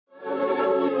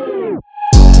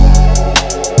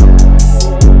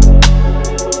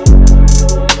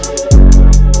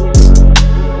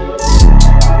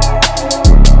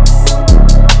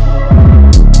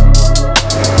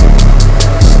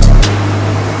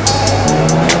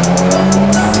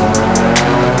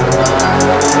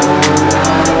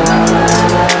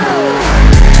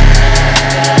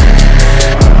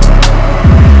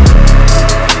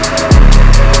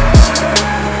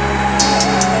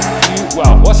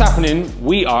happening?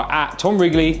 We are at Tom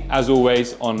Wrigley, as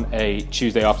always, on a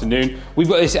Tuesday afternoon. We've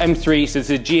got this M3, so it's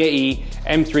a G80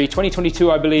 M3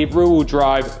 2022, I believe, rear-wheel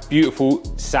drive, beautiful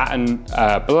satin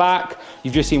black.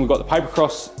 You've just seen we've got the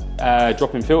PIPERCROSS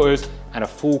drop-in filters and a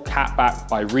full catback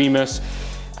by REMUS,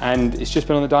 and it's just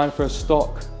been on the dyno for a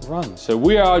stock run. So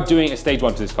we are doing a stage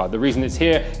one to this car. The reason it's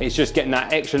here is just getting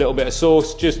that extra little bit of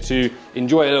sauce, just to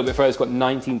enjoy it a little bit further. It's got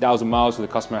 19,000 miles, so the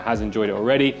customer has enjoyed it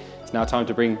already. It's now time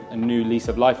to bring a new lease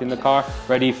of life in the car,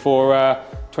 ready for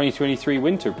 2023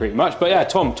 winter pretty much. But yeah,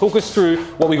 Tom, talk us through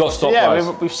what we got stock wise.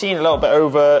 Yeah, we've seen a little bit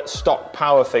over stock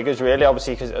power figures really,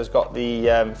 obviously because it has got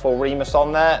the full REMUS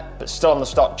on there, but still on the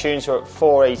stock tune, so we're at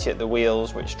 480 at the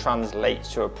wheels, which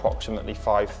translates to approximately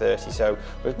 530. So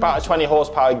with about a 20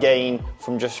 horsepower gain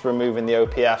from just removing the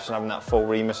OPFs and having that full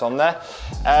REMUS on there.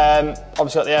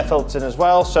 Obviously got the air filters in as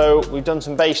well, so we've done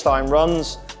some baseline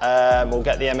runs. We'll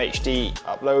get the MHD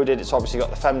uploaded. It's obviously got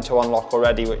the Femto unlock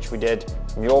already, which we did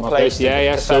from your place.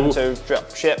 Yeah. The Femto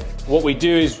drop ship. What we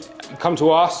do is come to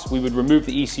us, we would remove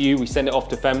the ECU, we send it off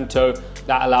to Femto.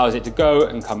 That allows it to go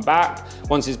and come back.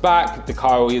 Once it's back, the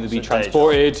car will either be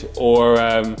transported or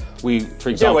we, for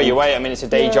example... where you wait, I mean, it's a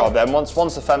day job then. Once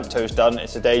the Femto's done,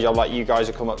 it's a day job like you guys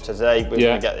have come up to today. We're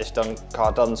going to get this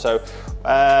car done. So,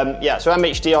 yeah, so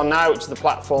MHD on now, which is the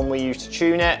platform we use to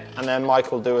tune it. And then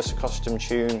Mike will do us a custom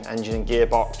tune, engine and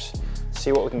gearbox,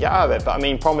 see what we can get out of it. But I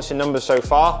mean, promising numbers so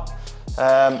far.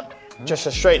 Just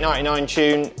a straight 99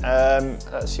 tune.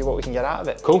 Let's see what we can get out of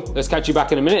it. Cool, let's catch you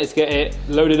back in a minute. Let's get it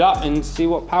loaded up and see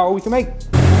what power we can make.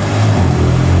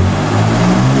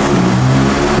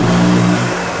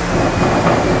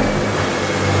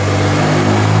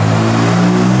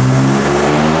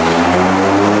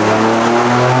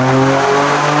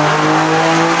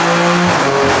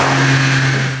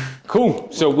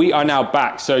 Cool, so we are now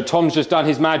back. So Tom's just done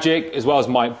his magic, as well as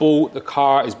Mike Ball. The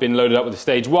car has been loaded up with the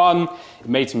stage one. It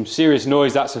made some serious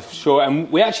noise, that's for sure.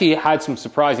 And we actually had some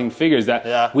surprising figures that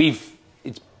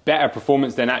it's better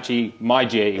performance than actually my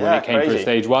G80 when it came for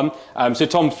stage one. So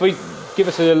Tom, give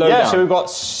us a lowdown. Yeah, so we've got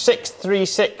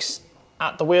 636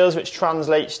 at the wheels, which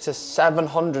translates to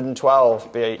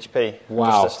 712 bhp.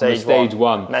 Wow, just a stage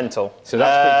one. Mental. So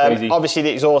that's pretty crazy. Obviously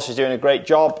the exhaust is doing a great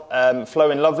job,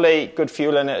 flowing lovely, good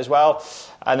fuel in it as well.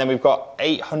 And then we've got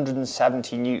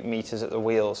 870 Newton meters at the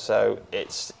wheels, so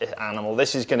it's animal.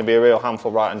 This is going to be a real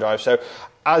handful right and drive. So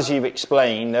as you've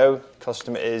explained,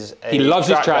 customer is he loves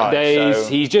his track days.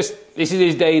 So this is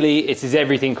his daily, it's his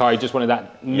everything car. He just wanted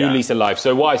that new lease of life.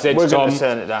 So what I said to Tom, we're going to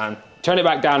turn it down. Turn it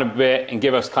back down a bit and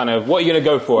give us kind of what you're going to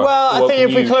go for. Well, I think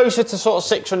if we're closer to sort of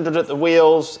 600 at the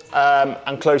wheels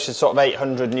and closer to sort of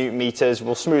 800 Newton meters,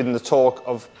 we'll smoothen the torque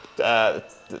of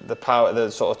the power, the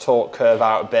sort of torque curve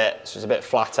out a bit, so it's a bit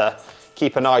flatter.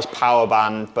 Keep a nice power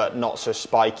band, but not so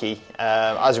spiky.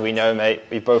 As we know, mate,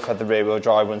 we've both had the rear-wheel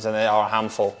drive ones, and they are a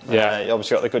handful. Yeah. You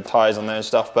obviously got the good tyres on there and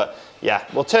stuff, but yeah,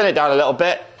 we'll turn it down a little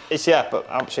bit. It's but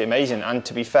absolutely amazing. And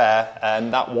to be fair,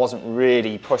 that wasn't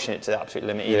really pushing it to the absolute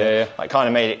limit either. Yeah. Like, kind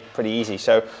of made it pretty easy.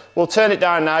 So we'll turn it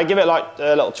down now, give it like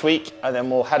a little tweak, and then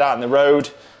we'll head out on the road.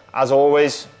 As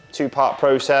always, two-part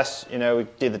process. You know, we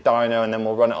do the dyno, and then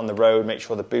we'll run it on the road, make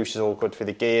sure the boost is all good for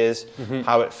the gears,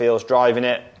 how it feels driving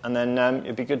it, and then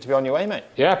it'd be good to be on your way, mate.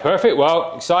 Yeah, perfect.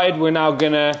 Well, excited. We're now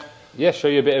gonna show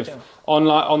you a bit of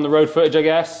on the road footage, I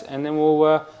guess, and then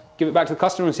we'll give it back to the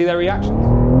customer and see their reaction.